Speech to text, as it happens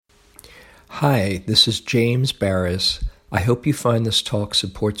Hi, this is James Baraz. I hope you find this talk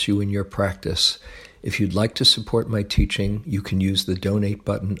supports you in your practice. If you'd like to support my teaching, you can use the donate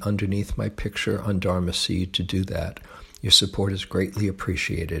button underneath my picture on Dharma Seed to do that. Your support is greatly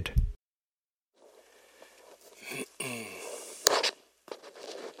appreciated.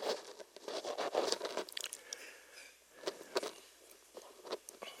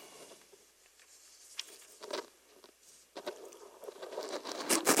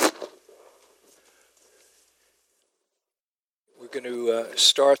 We're going to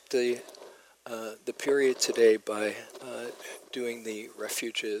start the period today by doing the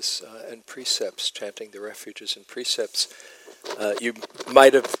refuges and precepts, chanting the refuges and precepts. You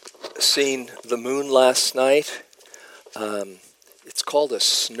might have seen the moon last night. It's called a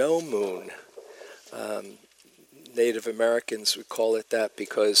snow moon. Native Americans would call it that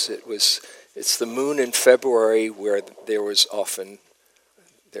because it's the moon in February where there's often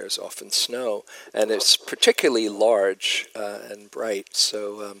snow, and it's particularly large and bright.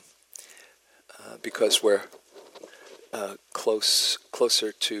 So because we're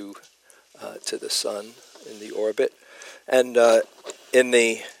closer to the sun in the orbit, and in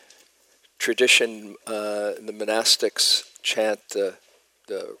the tradition, the monastics chant the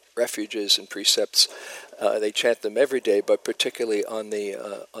refuges and precepts. They chant them every day, but particularly on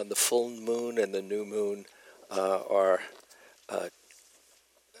the full moon and the new moon are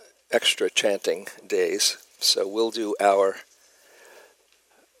extra chanting days. So we'll do our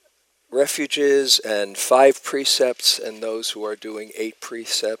refuges and 5 precepts, and those who are doing 8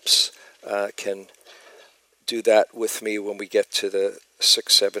 precepts can do that with me when we get to the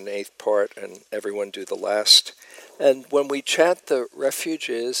 6th, 7th, 8th part, and everyone do the last. And when we chant the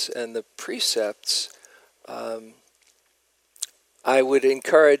refuges and the precepts, I would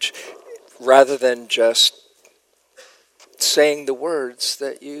encourage, rather than just saying the words,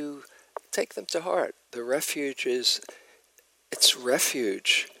 that you take them to heart. The refuge it's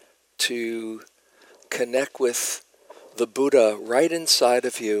refuge to connect with the Buddha right inside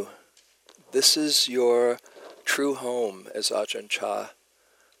of you. This is your true home, as Ajahn Chah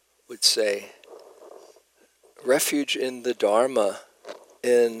would say. Refuge in the Dharma,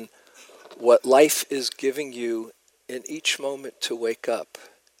 in what life is giving you in each moment to wake up,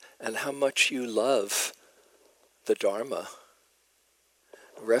 and how much you love the Dharma.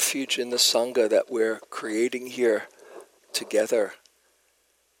 Refuge in the Sangha that we're creating here together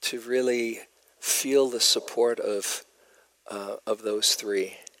to really feel the support of those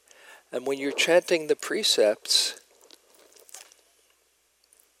 3. And when you're chanting the precepts,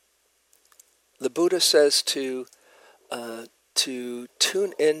 the Buddha says to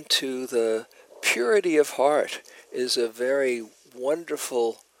tune into the purity of heart is a very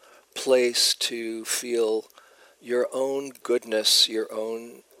wonderful place to feel your own goodness, your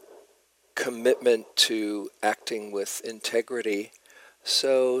own commitment to acting with integrity.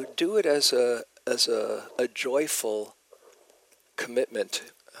 So do it as a joyful commitment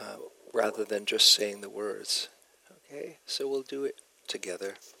rather than just saying the words. Okay, so we'll do it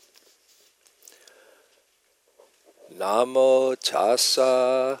together. Namo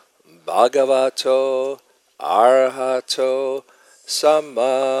tassa bhagavato arahato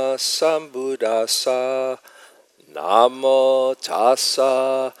samma sambuddhassa. Namo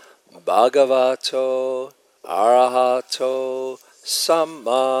tassa bhagavato arahato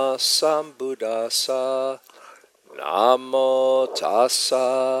samma sambuddhassa. Namo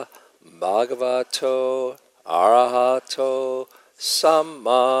tassa bhagavato arahato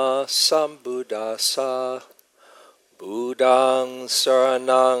samma sambuddhassa. Buddhaṃ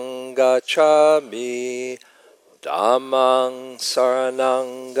saraṇaṃ gacchāmi, Dhammāṃ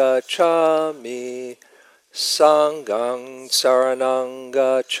saraṇaṃ gacchāmi, Sanghaṃ saraṇaṃ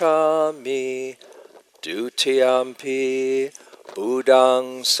gacchāmi, Dutiyampi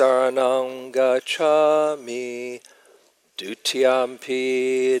Buddhaṃ saraṇaṃ gacchāmi,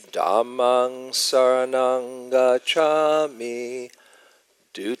 Dutiyampi Dhammāṃ saraṇaṃ gacchāmi,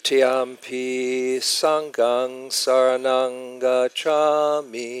 Dutiyampi Sanghaṃ saraṇaṃ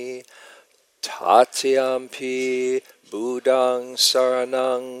gacchāmi, Tatiyampi Buddhaṃ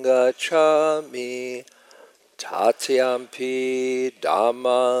saraṇaṃ gacchāmi, Tatiyampi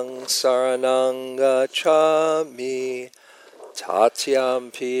Dhammāṃ saraṇaṃ gacchāmi,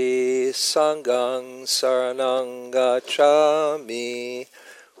 Tatiyampi Sanghaṃ saraṇaṃ gacchāmi.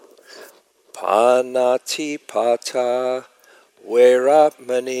 Panatipata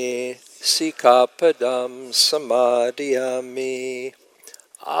Vairāpmani Sikapadam Samadhiyami.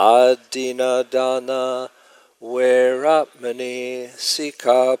 Adinadana Vairāpmani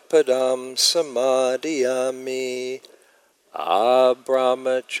Sikapadam Samadhiyami.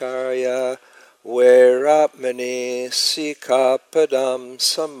 Abrahmacharya Vairapmani Sikapadam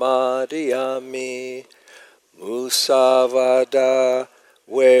Samadhiyami. Musavada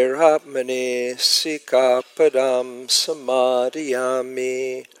Vairapmani Sikapadam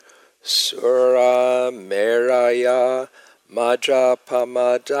Samadhiyami. Sura Meraya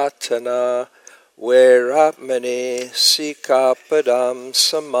Majapamadhatana Vairapmani Sikapadam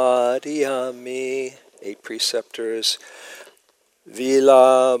Samadhiyami. 8 preceptors.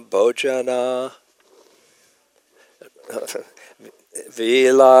 Vila Bhojana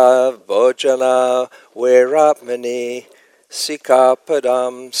Vila Bhojana Vairapmani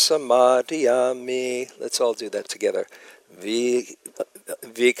Sikapadam Samadhiyami. Let's all do that together.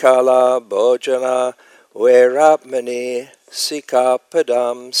 Vikala Bhojana Vairapmani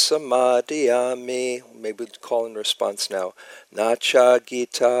Sikapadam Samadhiyami. Maybe we'll call in response now. Nacha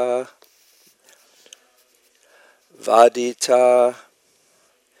Gita Vadita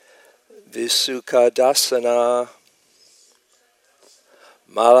Visukadasana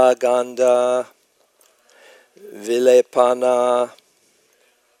Malaganda Vilepana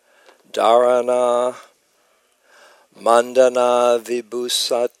Dharana Mandana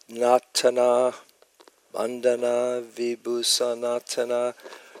Vibhusanatana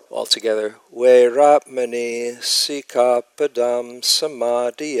altogether. Vairapmani Sikapadam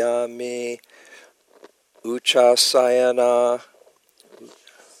Samadhiyami. Uchasayana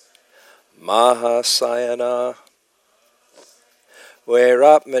Mahasayana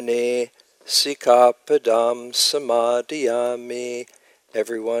Vairapmani Sikapadam Samadhiyami.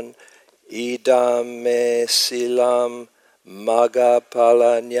 Everyone. Idam me silam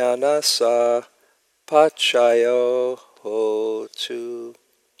magapalanyanasa pachayo hotu.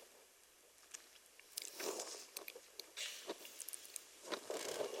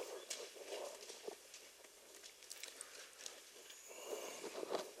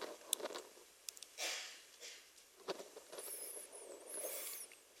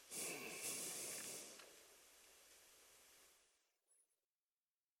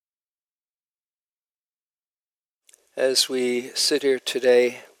 As we sit here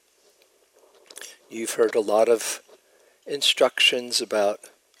today, you've heard a lot of instructions about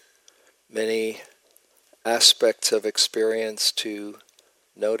many aspects of experience to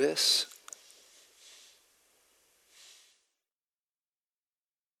notice.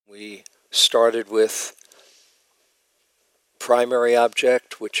 We started with primary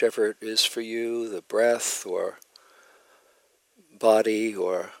object, whichever it is for you, the breath or body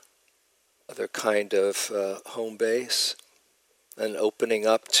or other kind of home base, and opening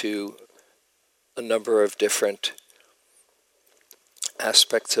up to a number of different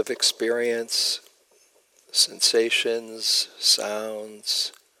aspects of experience, sensations,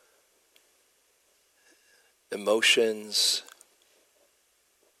 sounds, emotions,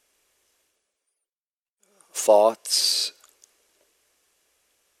 thoughts.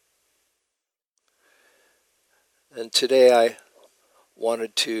 And today I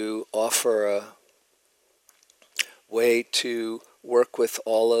wanted to offer a way to work with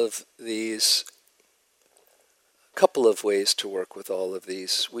all of these, a couple of ways to work with all of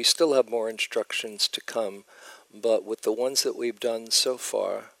these. We still have more instructions to come, but with the ones that we've done so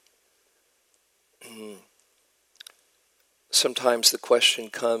far, sometimes the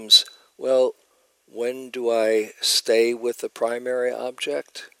question comes, well, when do I stay with the primary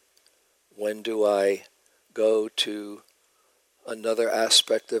object? When do I go to another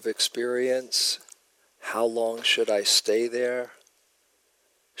aspect of experience? How long should I stay there?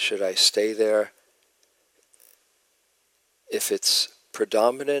 Should I stay there if it's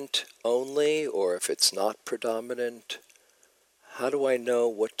predominant only, or if it's not predominant? How do I know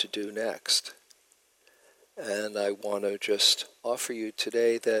what to do next? And I want to just offer you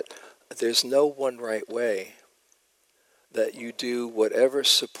today that there's no one right way, that you do whatever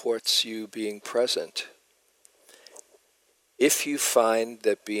supports you being present. If you find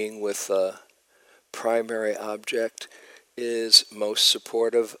that being with a primary object is most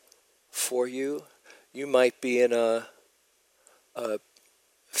supportive for you, you might be in a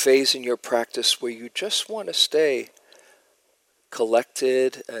phase in your practice where you just want to stay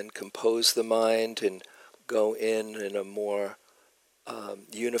collected and compose the mind and go in a more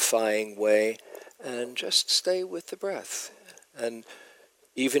unifying way and just stay with the breath. And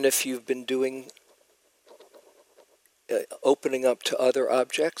even if you've been doing opening up to other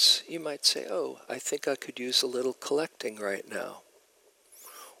objects, you might say, oh, I think I could use a little collecting right now.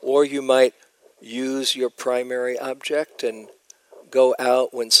 Or you might use your primary object and go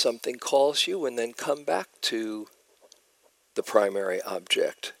out when something calls you and then come back to the primary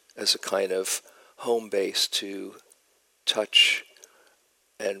object as a kind of home base to touch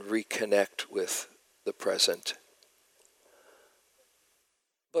and reconnect with the present.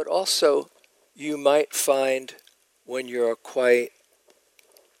 But also, you might find when you're quite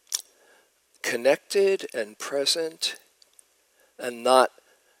connected and present and not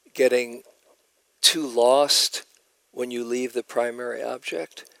getting too lost when you leave the primary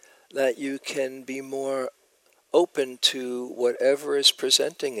object, that you can be more open to whatever is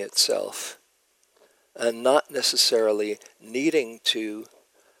presenting itself and not necessarily needing to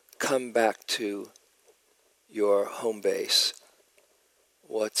come back to your home base.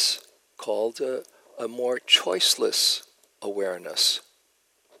 What's called a more choiceless awareness,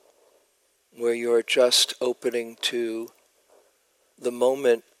 where you're just opening to the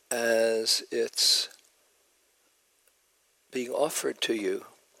moment as it's being offered to you.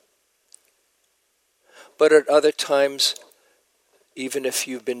 But at other times, even if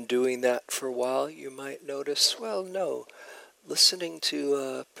you've been doing that for a while, you might notice, well, no, listening to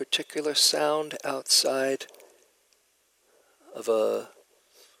a particular sound outside of a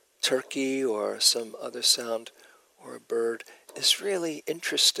turkey or some other sound or a bird is really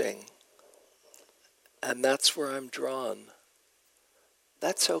interesting. And that's where I'm drawn.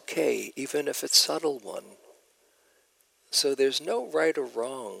 That's okay, even if it's a subtle one. So there's no right or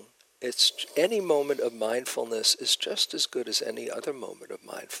wrong. It's any moment of mindfulness is just as good as any other moment of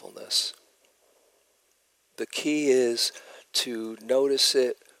mindfulness. The key is to notice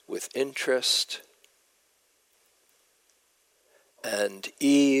it with interest and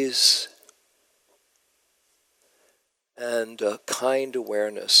ease and a kind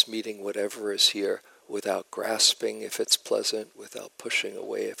awareness, meeting whatever is here without grasping if it's pleasant, without pushing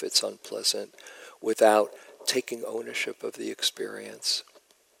away if it's unpleasant, without taking ownership of the experience.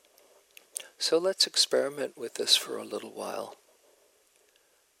 So let's experiment with this for a little while.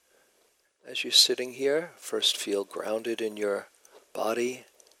 As you're sitting here, first feel grounded in your body.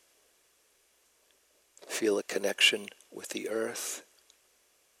 Feel a connection with the earth.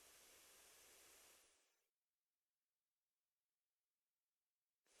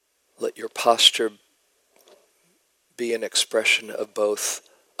 Let your posture be an expression of both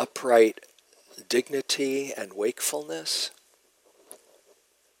upright dignity and wakefulness,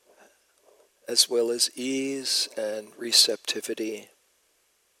 as well as ease and receptivity.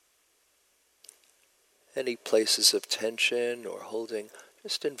 Any places of tension or holding,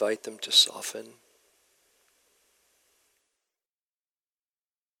 just invite them to soften.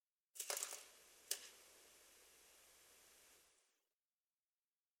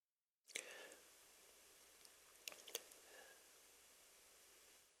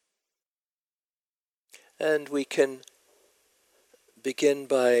 And we can begin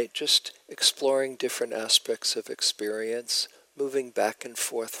by just exploring different aspects of experience, moving back and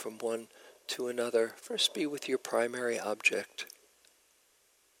forth from one to another. First, be with your primary object.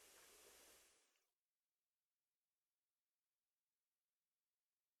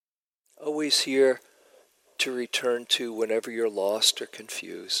 Always here to return to whenever you're lost or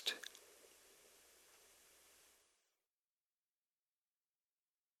confused.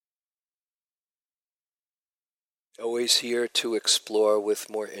 Always here to explore with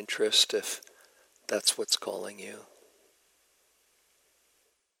more interest if that's what's calling you.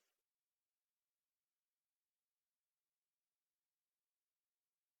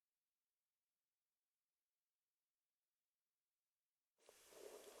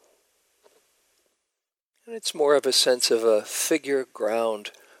 And it's more of a sense of a figure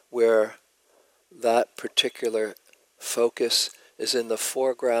ground where that particular focus is in the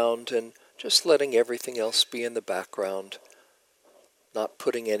foreground and just letting everything else be in the background. Not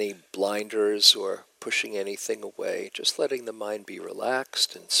putting any blinders or pushing anything away, just letting the mind be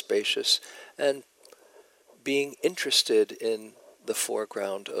relaxed and spacious and being interested in the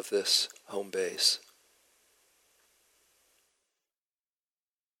foreground of this home base.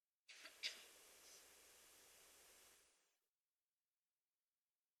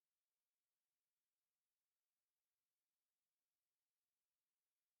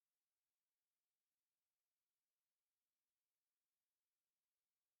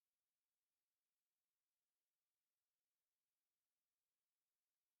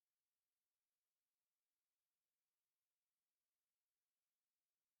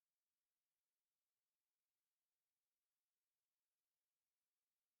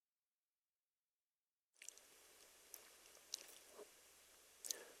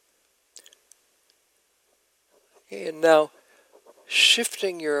 Okay, and now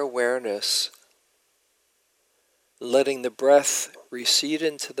shifting your awareness, letting the breath recede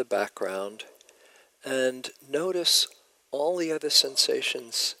into the background, and notice all the other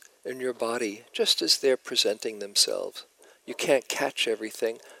sensations in your body just as they're presenting themselves. You can't catch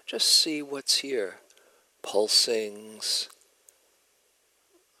everything. Just see what's here. Pulsings,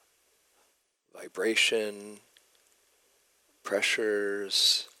 vibration,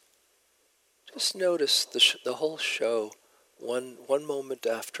 pressures. Just notice the whole show, one moment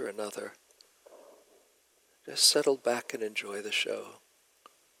after another. Just settle back and enjoy the show.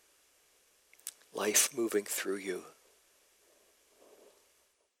 Life moving through you.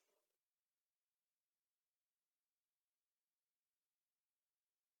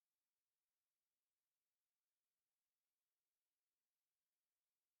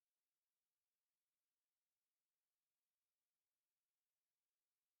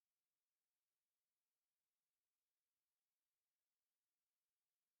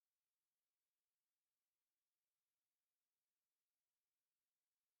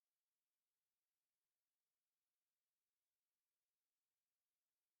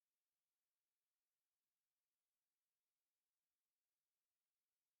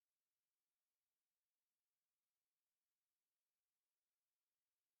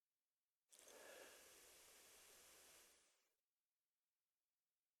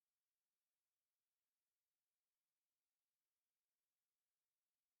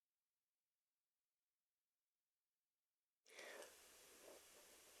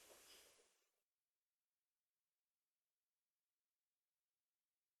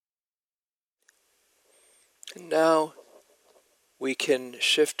 And now we can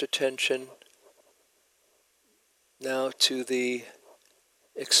shift attention now to the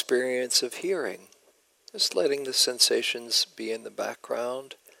experience of hearing. Just letting the sensations be in the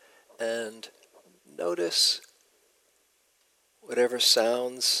background and notice whatever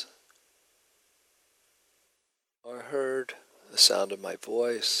sounds are heard, the sound of my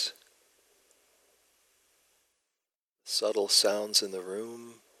voice, subtle sounds in the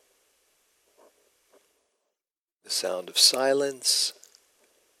room, the sound of silence.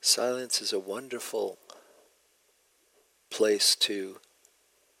 Silence is a wonderful place to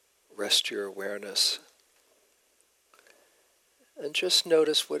rest your awareness. And just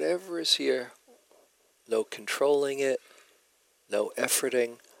notice whatever is here. No controlling it, no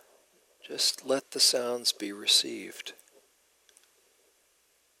efforting. Just let the sounds be received.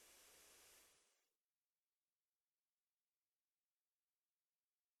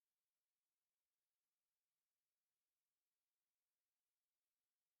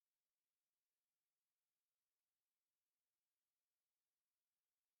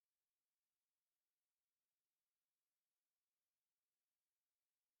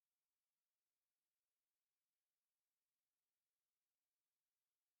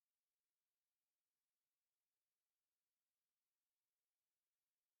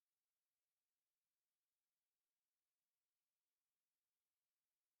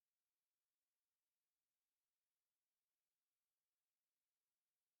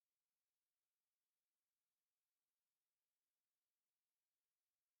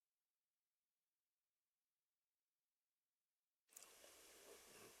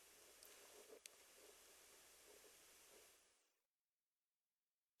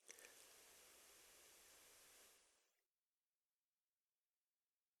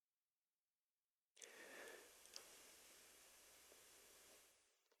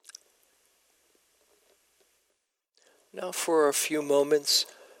 Now for a few moments,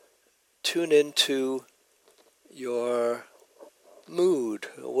 tune into your mood,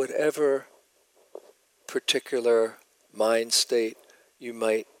 whatever particular mind state you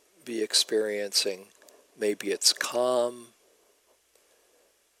might be experiencing. Maybe it's calm,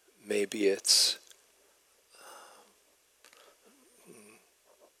 maybe it's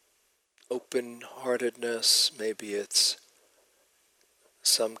open-heartedness, maybe it's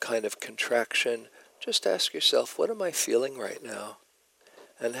some kind of contraction. Just ask yourself, what am I feeling right now?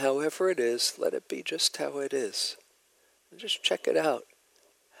 And however it is, let it be just how it is. And just check it out.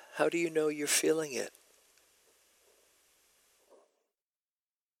 How do you know you're feeling it?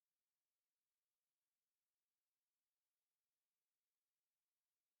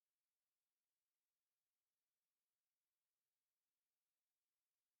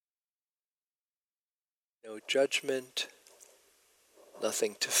 No judgment,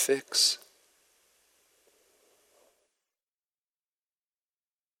 nothing to fix.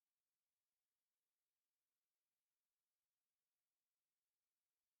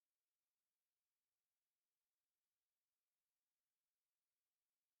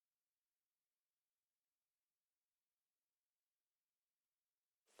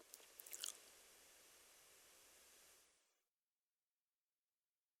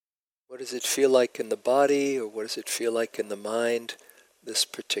 What does it feel like in the body, or what does it feel like in the mind, this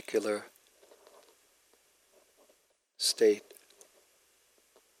particular state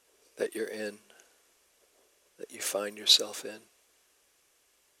that you're in, that you find yourself in.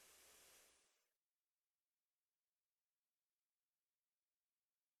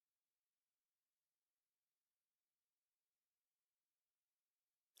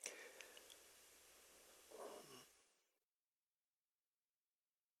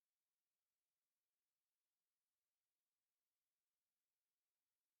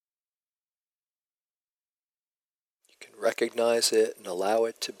 You can recognize it and allow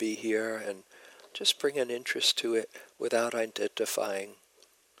it to be here and just bring an interest to it without identifying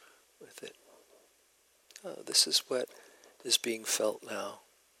with it. Oh, this is what is being felt now.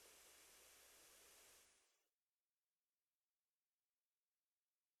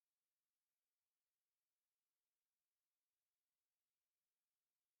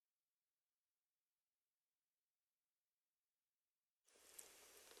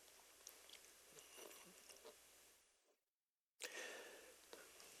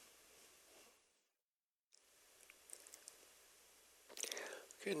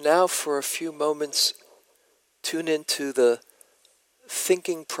 Okay, now for a few moments, tune into the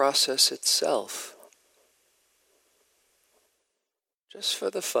thinking process itself. Just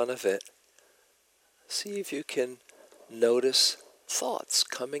for the fun of it, see if you can notice thoughts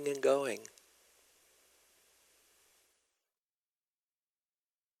coming and going.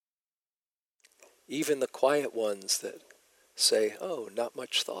 Even the quiet ones that say, oh, not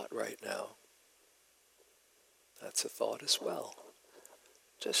much thought right now. That's a thought as well.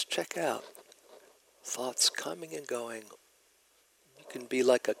 Just check out thoughts coming and going. You can be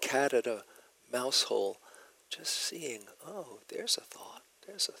like a cat at a mouse hole, just seeing, oh, there's a thought,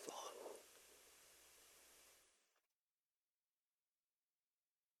 there's a thought.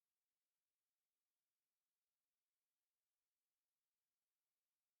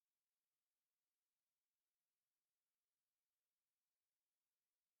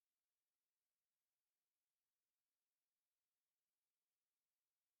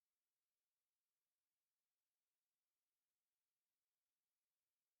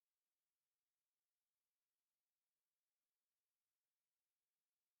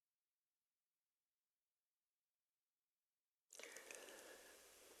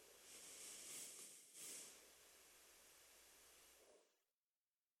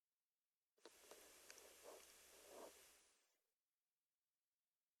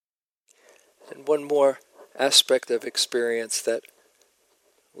 And one more aspect of experience that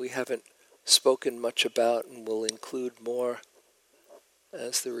we haven't spoken much about and will include more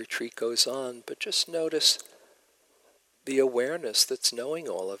as the retreat goes on, but just notice the awareness that's knowing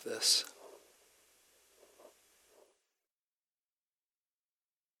all of this.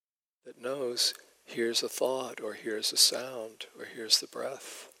 That knows here's a thought, or here's a sound, or here's the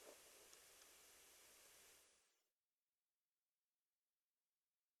breath.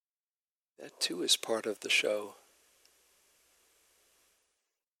 That too is part of the show.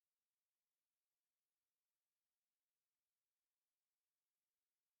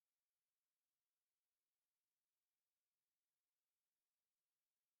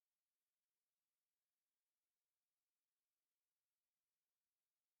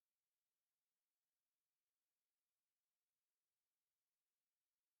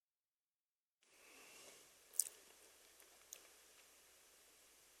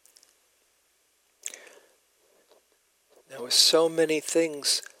 Now, with so many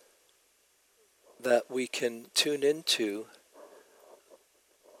things that we can tune into,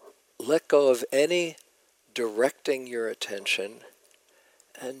 let go of any directing your attention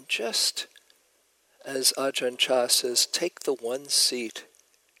and just, as Ajahn Chah says, take the one seat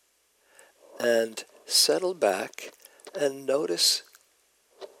and settle back and notice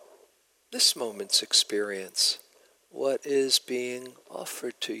this moment's experience, what is being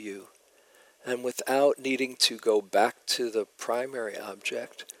offered to you. And without needing to go back to the primary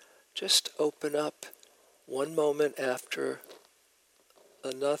object, just open up one moment after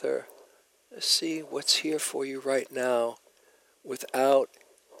another. See what's here for you right now without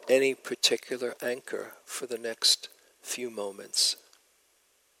any particular anchor for the next few moments.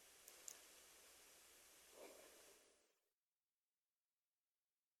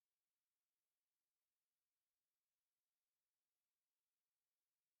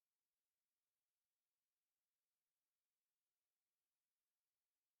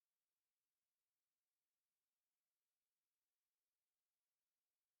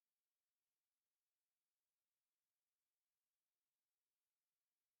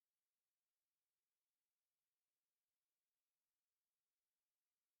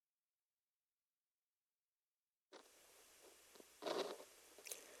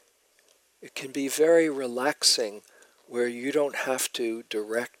 It can be very relaxing where you don't have to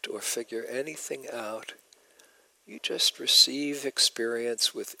direct or figure anything out. You just receive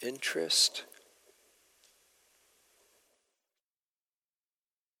experience with interest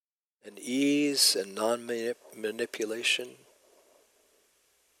and ease and non-manipulation.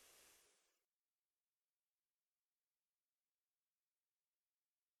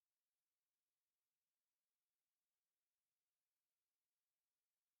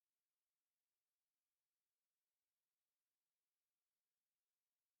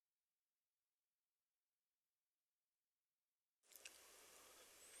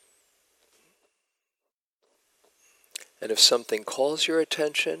 And if something calls your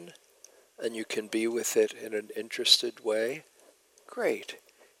attention and you can be with it in an interested way, great.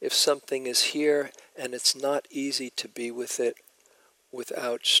 If something is here and it's not easy to be with it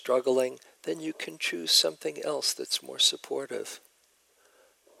without struggling, then you can choose something else that's more supportive.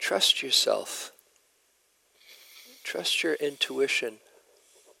 Trust yourself. Trust your intuition.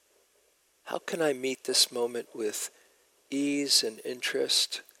 How can I meet this moment with ease and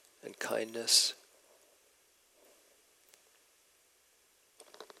interest and kindness?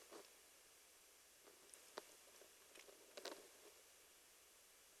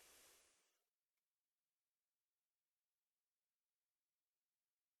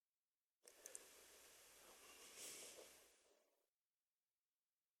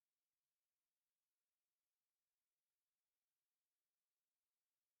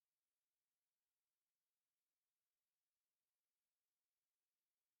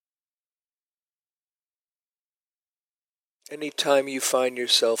 Anytime you find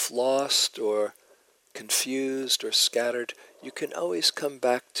yourself lost or confused or scattered, you can always come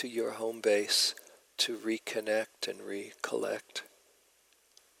back to your home base to reconnect and recollect.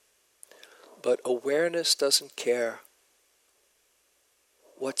 But awareness doesn't care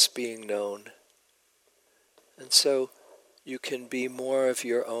what's being known. And so you can be more of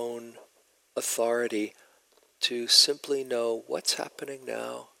your own authority to simply know what's happening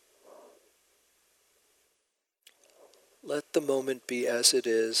now. Let the moment be as it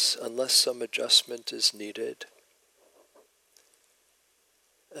is, unless some adjustment is needed.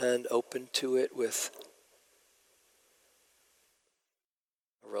 And open to it with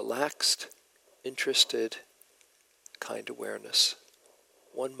a relaxed, interested, kind awareness,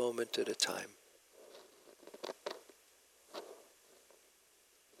 one moment at a time.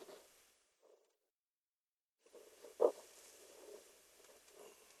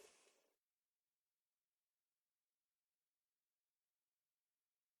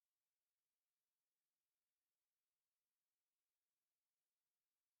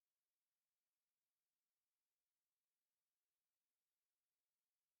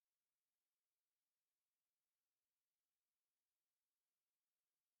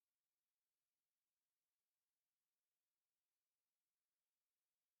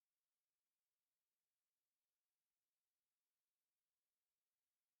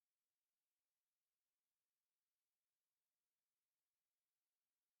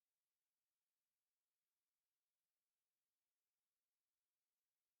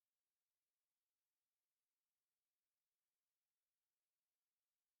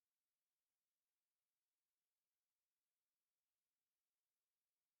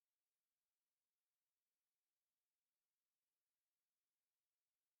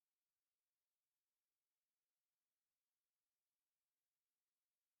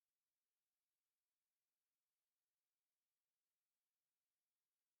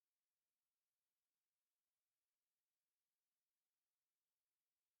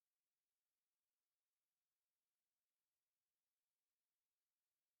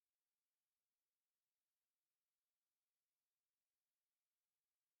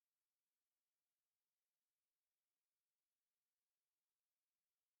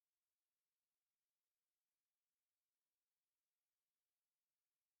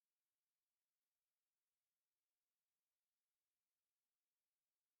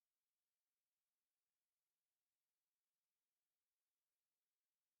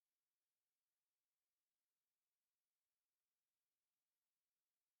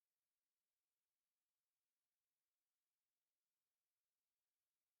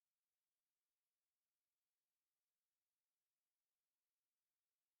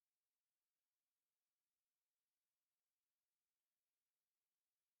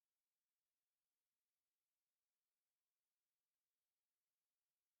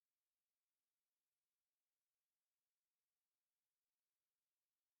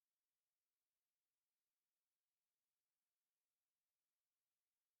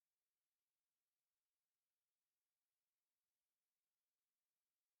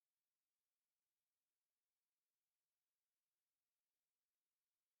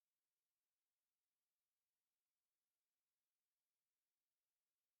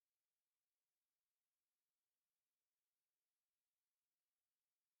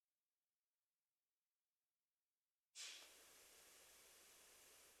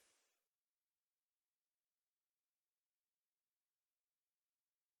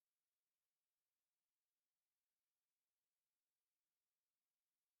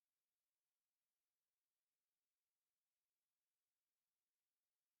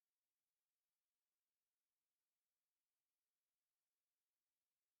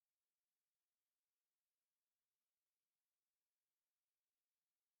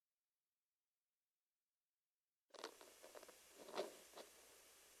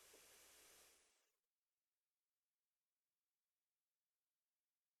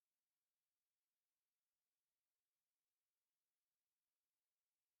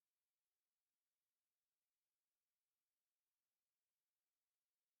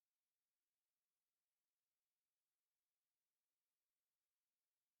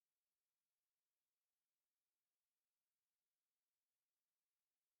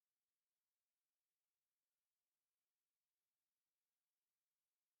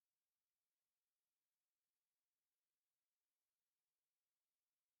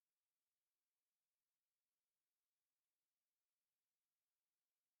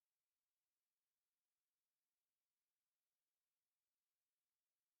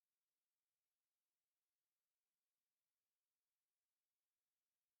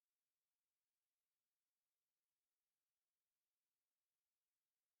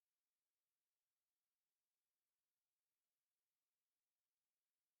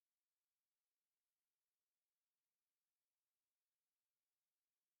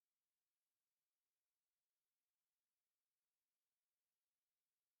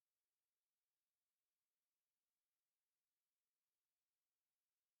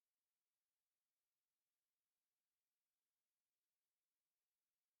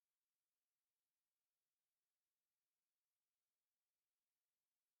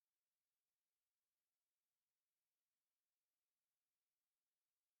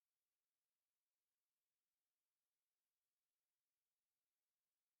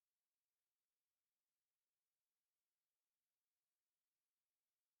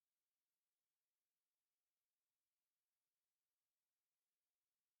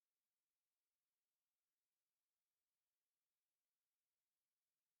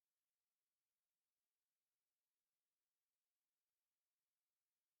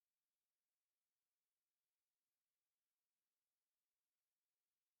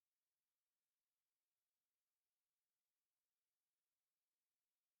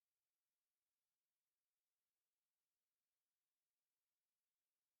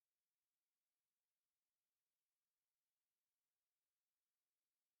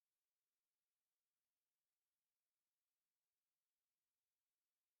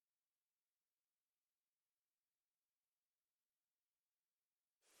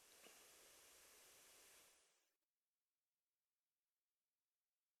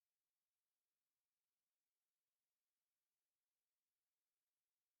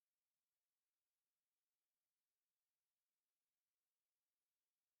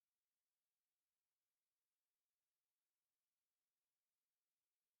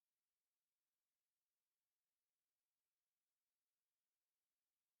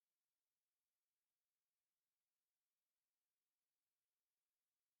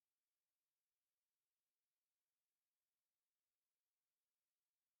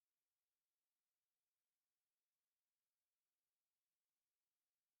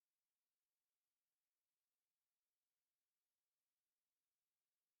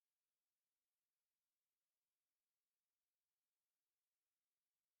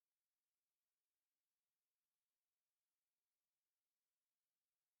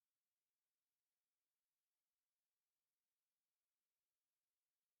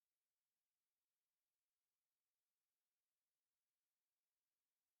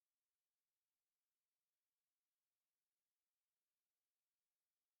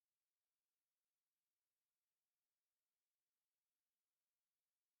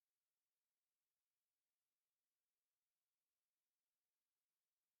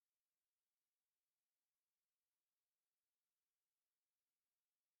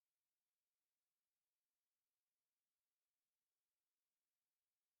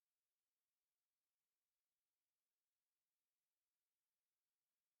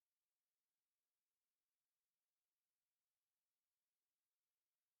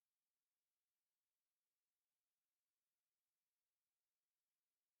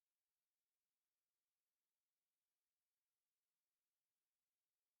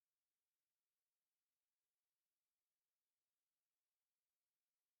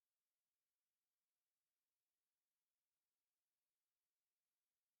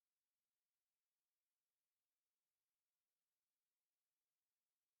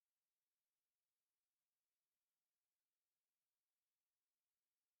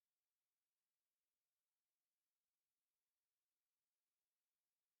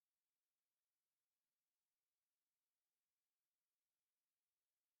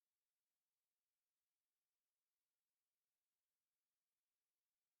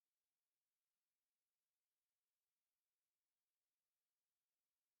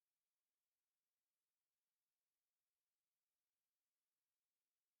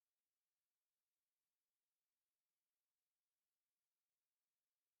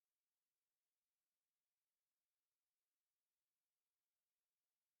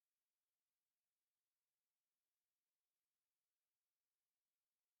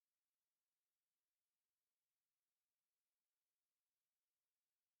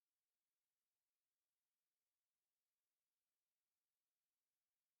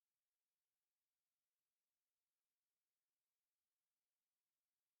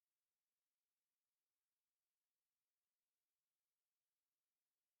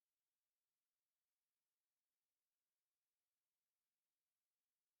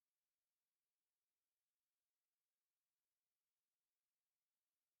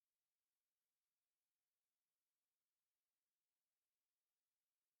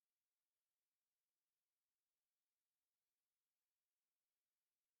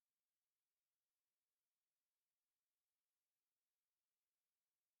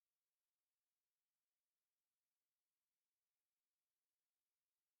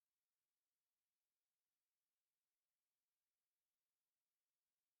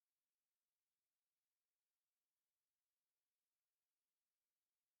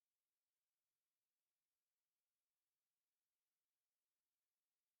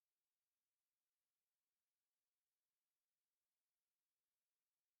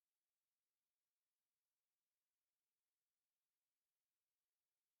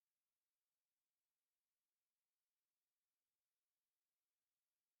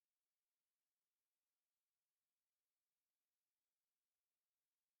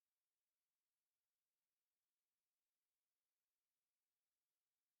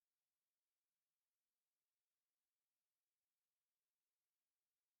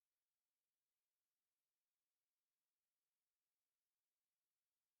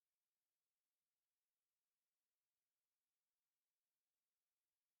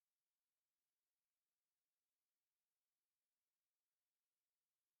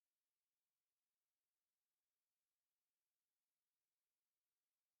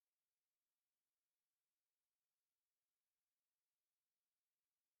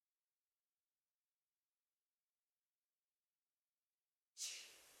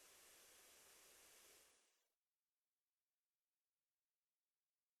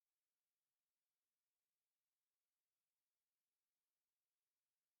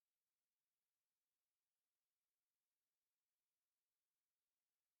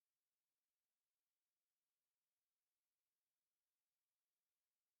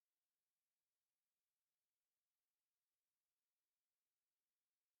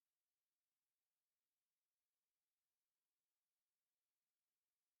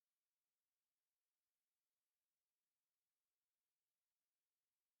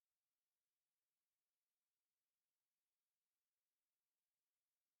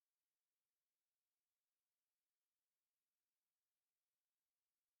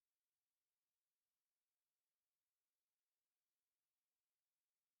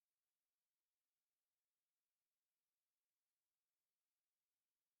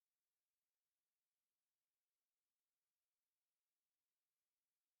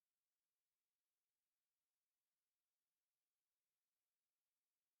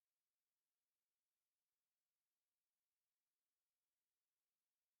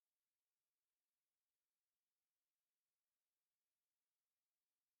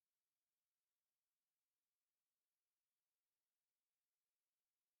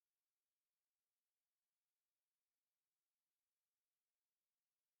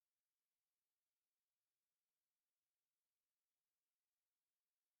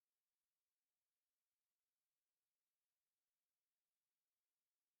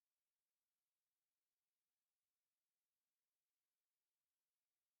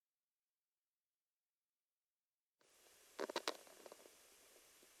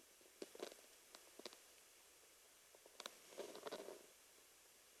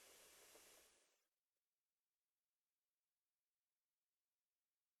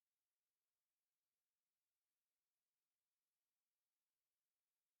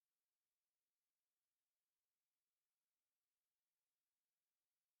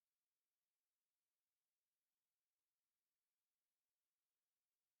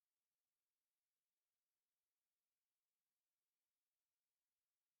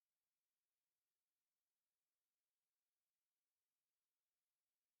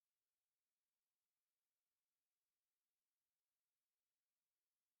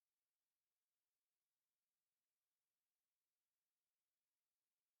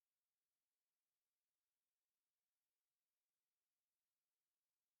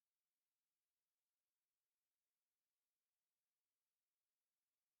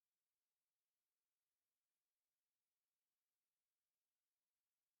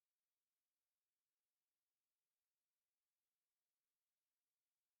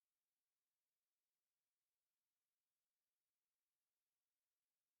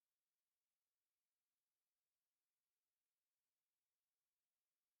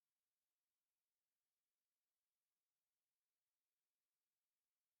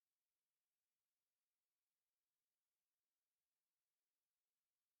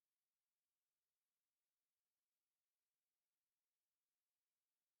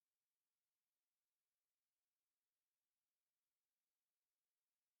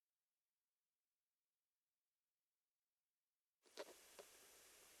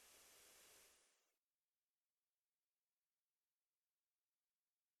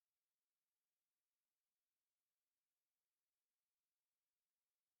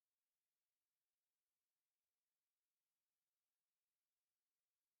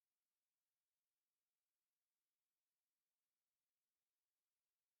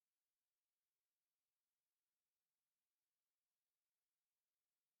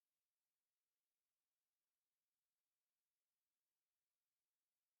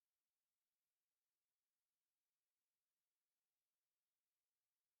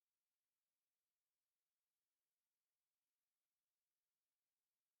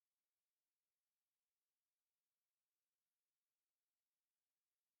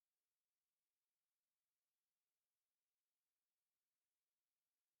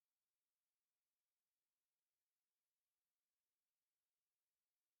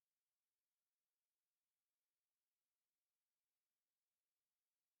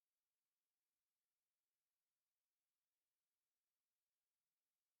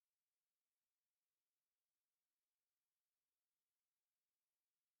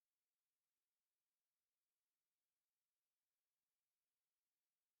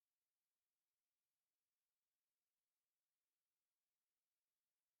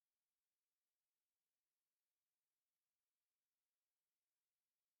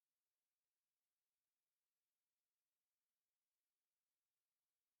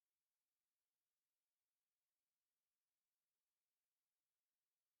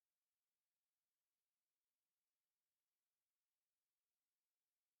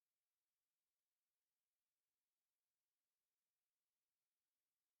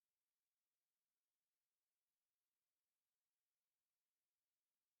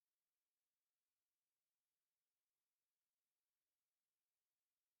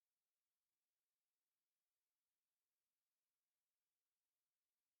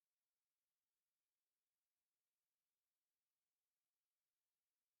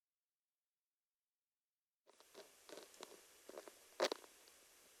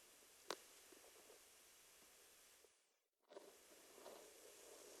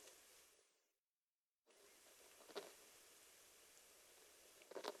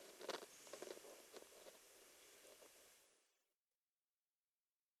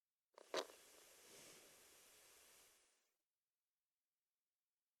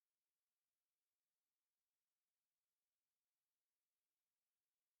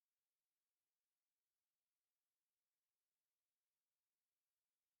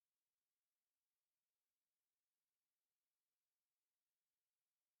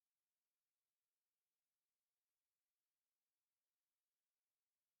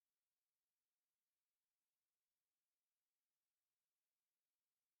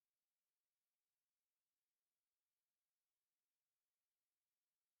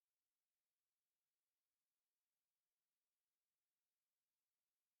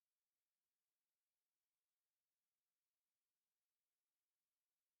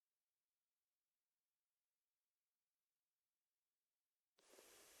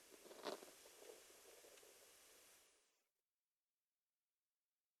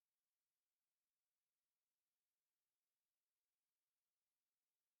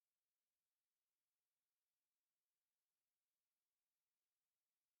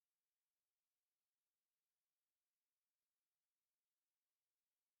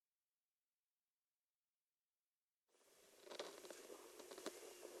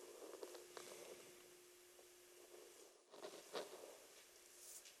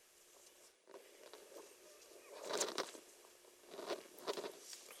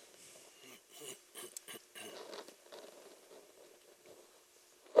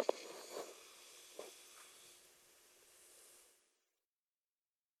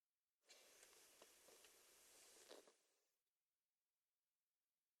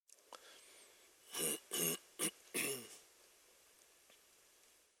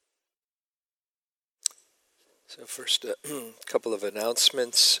 So first, a couple of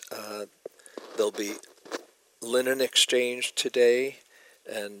announcements. There'll be linen exchange today,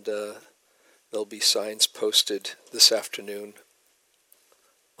 and there'll be signs posted this afternoon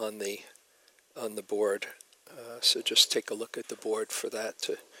on the board. So just take a look at the board for that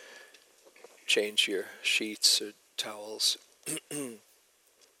to change your sheets or towels.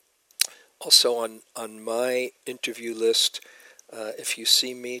 Also on my interview list, if you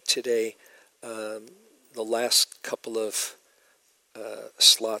see me today, the last couple of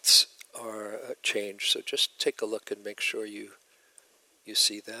slots are changed. So just take a look and make sure you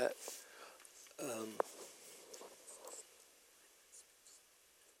see that.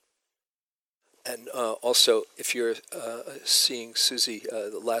 And also, if you're seeing Susie,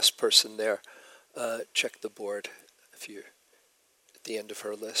 the last person there, check the board if you're at the end of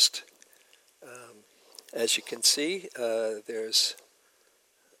her list. As you can see, there's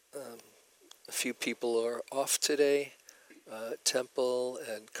a few people are off today, Temple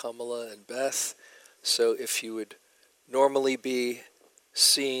and Kamala and Beth. So if you would normally be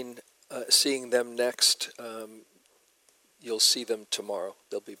seeing them next, you'll see them tomorrow.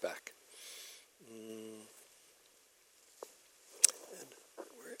 They'll be back. And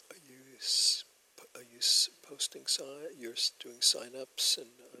where are you posting sign? You're doing sign-ups,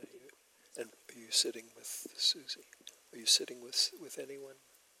 and are you sitting with Susie? Are you sitting with anyone?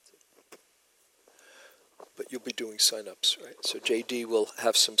 But you'll be doing sign-ups, right? So JD will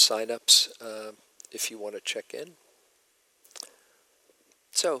have some sign-ups if you want to check in.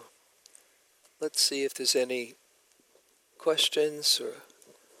 So let's see if there's any questions or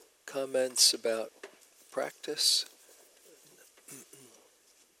comments about practice.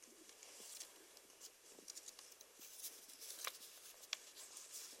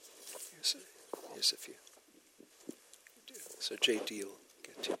 Here's a few. So JD will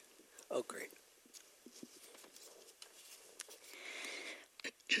get to you. Oh, great.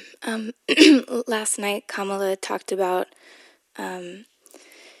 Last night, Kamala talked about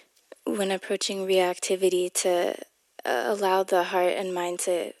when approaching reactivity to allow the heart and mind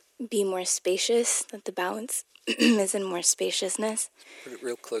to be more spacious, that the balance is in more spaciousness. Put it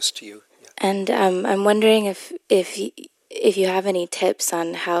real close to you. Yeah. And I'm wondering if you have any tips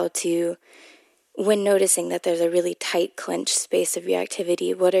on how to, when noticing that there's a really tight, clenched space of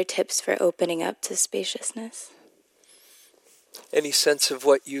reactivity, what are tips for opening up to spaciousness? Any sense of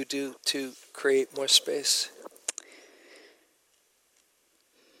what you do to create more space?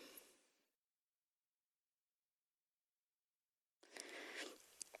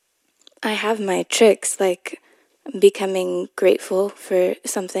 I have my tricks, like becoming grateful for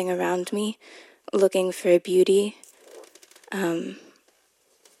something around me, looking for beauty,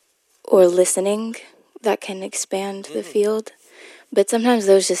 or listening that can expand the field. But sometimes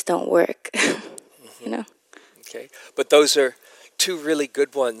those just don't work, you know? Okay, but those are two really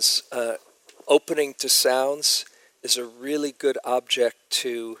good ones. Opening to sounds is a really good object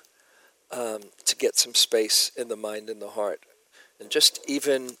to get some space in the mind and the heart. And just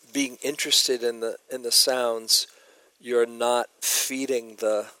even being interested in the sounds, you're not feeding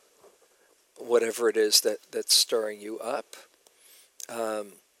the whatever it is that's stirring you up.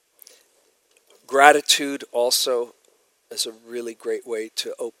 Gratitude also is a really great way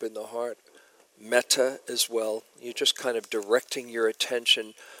to open the heart. Metta as well. You're just kind of directing your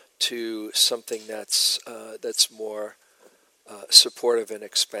attention to something that's more supportive and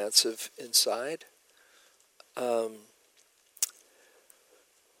expansive inside.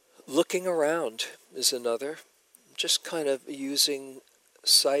 Looking around is another. Just kind of using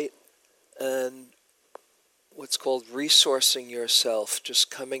sight and what's called resourcing yourself,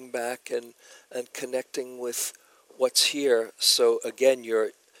 just coming back and connecting with what's here. So again,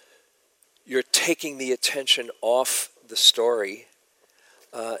 you're taking the attention off the story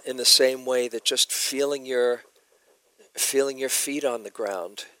in the same way that just feeling your feet on the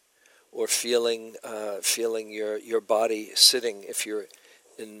ground, or feeling your body sitting if you're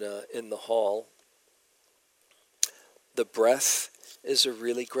in the hall. The breath is a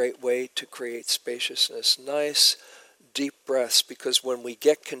really great way to create spaciousness. Nice, deep breaths, because when we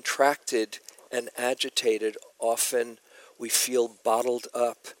get contracted and agitated, often we feel bottled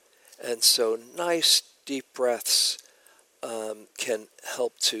up. And so nice, deep breaths can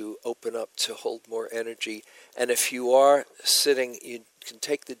help to open up, to hold more energy. And if you are sitting, you can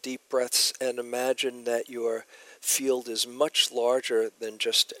take the deep breaths and imagine that your field is much larger than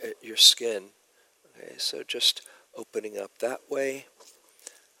just your skin. Okay, so just opening up that way.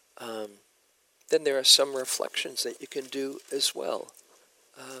 Then there are some reflections that you can do as well.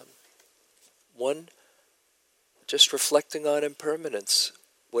 One, just reflecting on impermanence.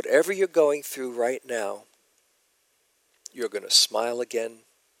 Whatever you're going through right now, You're going to smile again.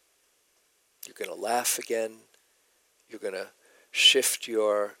 You're going to laugh again. You're going to shift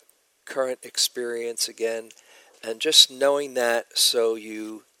your current experience again. And just knowing that so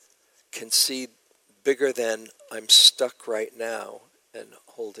you can see bigger than I'm stuck right now and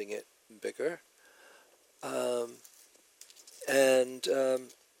holding it bigger.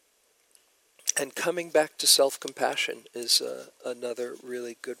 And coming back to self-compassion is another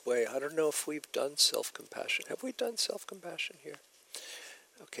really good way. I don't know if we've done self-compassion. Have we done self-compassion here?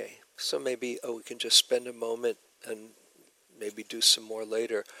 Okay, so maybe we can just spend a moment and maybe do some more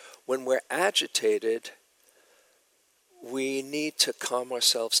later. When we're agitated, we need to calm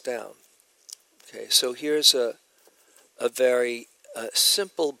ourselves down. Okay, so here's a very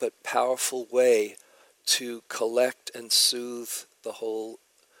simple but powerful way to collect and soothe the whole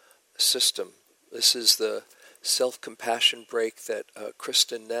system. This is the self-compassion break that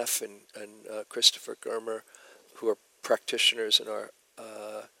Kristen Neff and Christopher Germer, who are practitioners in our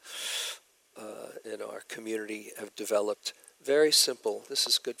community, have developed. Very simple. This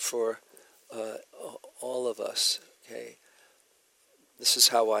is good for all of us. Okay, this is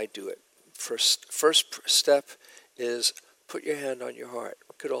how I do it. First step is put your hand on your heart.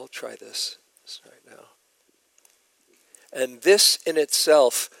 We could all try this right now. And this in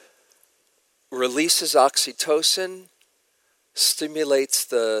itself releases oxytocin, stimulates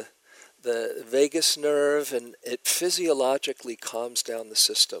the vagus nerve, and it physiologically calms down the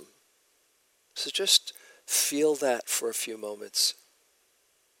system. So just feel that for a few moments.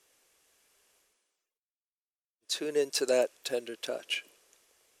 Tune into that tender touch.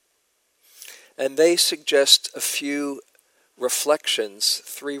 And they suggest a few reflections,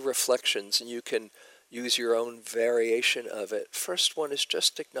 3 reflections, and you can use your own variation of it. First one is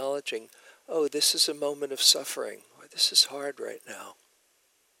just acknowledging, oh, this is a moment of suffering, or this is hard right now.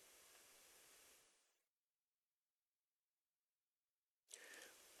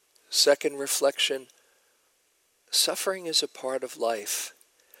 Second reflection, suffering is a part of life.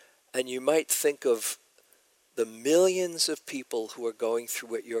 And you might think of the millions of people who are going through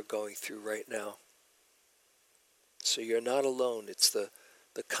what you're going through right now. So you're not alone. It's the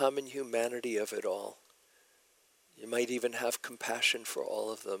common humanity of it all. You might even have compassion for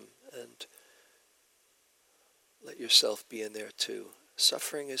all of them and let yourself be in there too.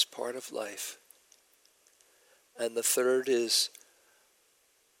 Suffering is part of life. And the third is,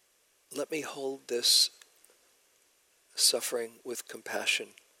 let me hold this suffering with compassion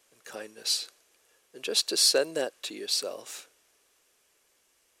and kindness. And just to send that to yourself.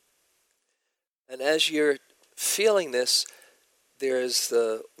 And as you're feeling this, there's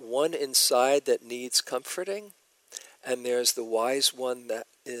the one inside that needs comforting, and there's the wise one that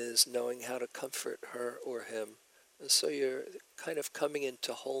is knowing how to comfort her or him. And so you're kind of coming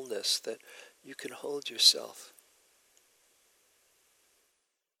into wholeness that you can hold yourself.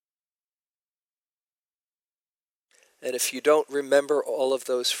 And if you don't remember all of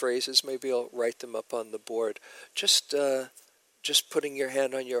those phrases, maybe I'll write them up on the board. Just putting your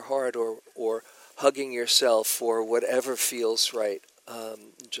hand on your heart or hugging yourself or whatever feels right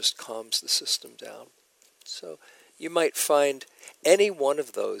just calms the system down. So you might find any one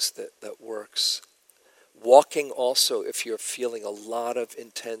of those that works. Walking also, if you're feeling a lot of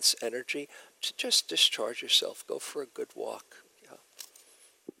intense energy, to just discharge yourself. Go for a good walk. Yeah.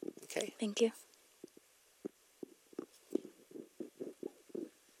 Okay? Thank you.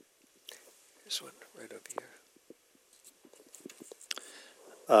 There's one right over here.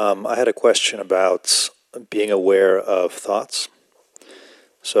 I had a question about being aware of thoughts.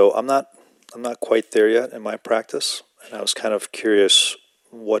 So I'm not quite there yet in my practice, and I was kind of curious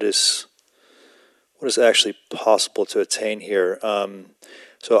what is actually possible to attain here.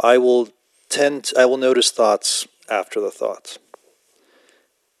 So I will notice thoughts after the thoughts.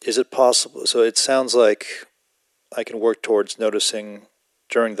 Is it possible? So it sounds like I can work towards noticing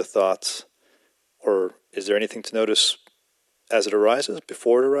during the thoughts, or is there anything to notice as it arises,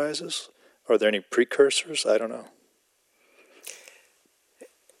 before it arises? Are there any precursors? I don't know.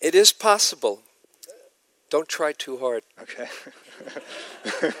 It is possible. Don't try too hard. Okay.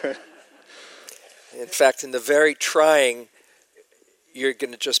 In fact, in the very trying, you're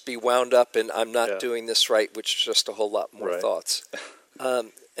going to just be wound up in, I'm not doing this right, which is just a whole lot more thoughts.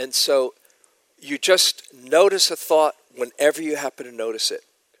 And so you just notice a thought whenever you happen to notice it.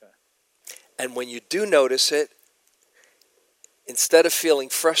 Okay. And when you do notice it, instead of feeling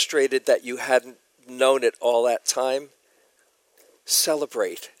frustrated that you hadn't known it all that time,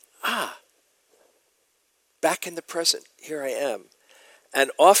 celebrate. Back in the present, here I am. And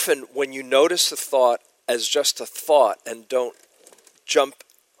often when you notice a thought as just a thought and don't jump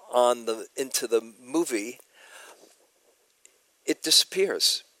into the movie, it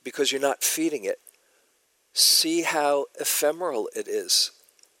disappears because you're not feeding it. See how ephemeral it is.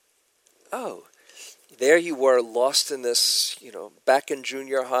 Oh, there you were, lost in this, back in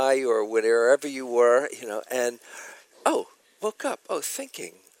junior high or wherever you were, and woke up. Oh,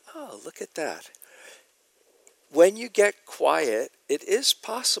 thinking. Oh, look at that. When you get quiet, it is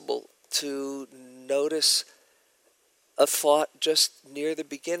possible to notice a thought just near the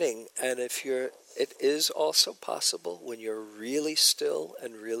beginning. And it is also possible when you're really still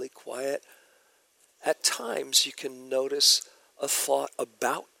and really quiet, at times you can notice a thought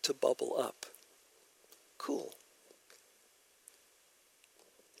about to bubble up. Cool.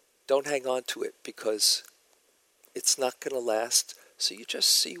 Don't hang on to it because it's not going to last. So you just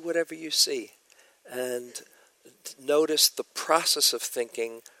see whatever you see and notice the process of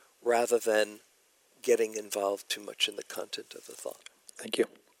thinking rather than getting involved too much in the content of the thought. Thank you.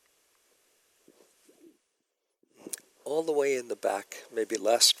 All the way in the back, maybe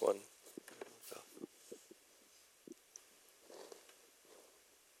last one.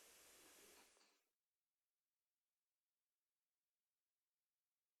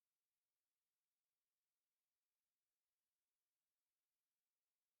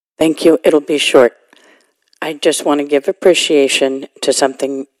 Thank you. It'll be short. I just want to give appreciation to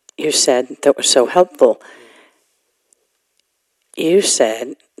something you said that was so helpful. You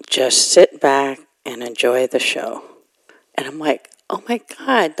said, just sit back and enjoy the show. And I'm like, oh my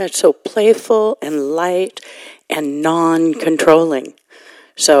God, that's so playful and light and non-controlling.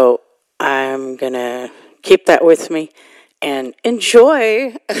 So I'm going to keep that with me and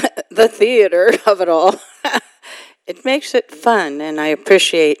enjoy the theater of it all. It makes it fun, and I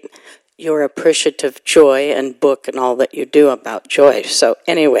appreciate your appreciative joy and book and all that you do about joy. So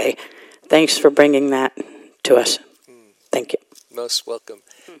anyway, thanks for bringing that to us. Thank you. Most welcome.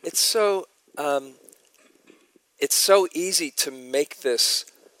 It's so easy to make this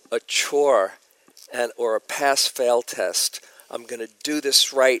a chore or a pass-fail test. I'm going to do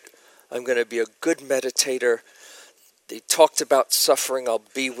this right. I'm going to be a good meditator. They talked about suffering. I'll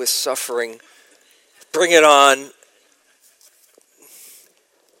be with suffering. Bring it on.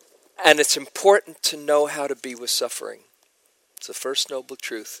 And it's important to know how to be with suffering. It's the first noble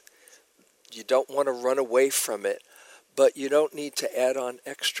truth. You don't want to run away from it, but you don't need to add on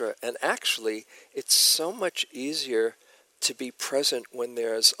extra. And actually, it's so much easier to be present when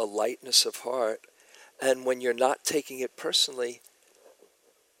there's a lightness of heart and when you're not taking it personally.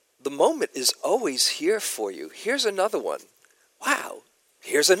 The moment is always here for you. Here's another one. Wow,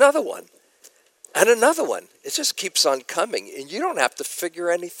 here's another one. And another one. It just keeps on coming, and you don't have to figure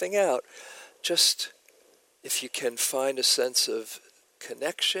anything out. Just if you can find a sense of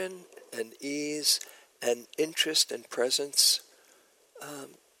connection and ease and interest and presence,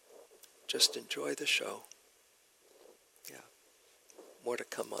 just enjoy the show. Yeah, more to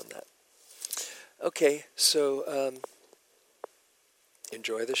come on that. Okay, so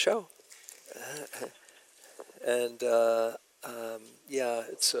enjoy the show. And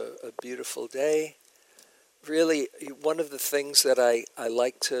it's a beautiful day. Really, one of the things that I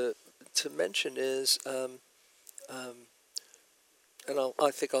like to mention is, and I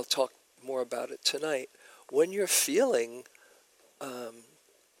think I'll talk more about it tonight, when you're feeling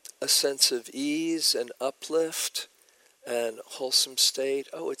a sense of ease and uplift and wholesome state,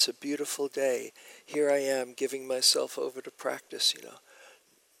 it's a beautiful day. Here I am giving myself over to practice,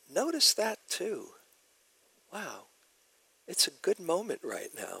 Notice that too. Wow, it's a good moment right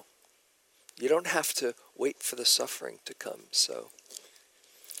now. You don't have to wait for the suffering to come, so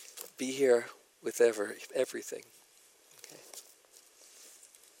be here with everything. Okay.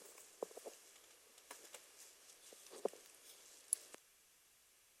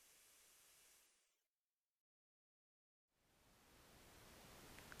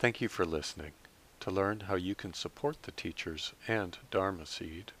 Thank you for listening. To learn how you can support the teachers and Dharma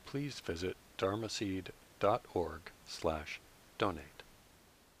Seed, please visit dharmaseed.org/donate.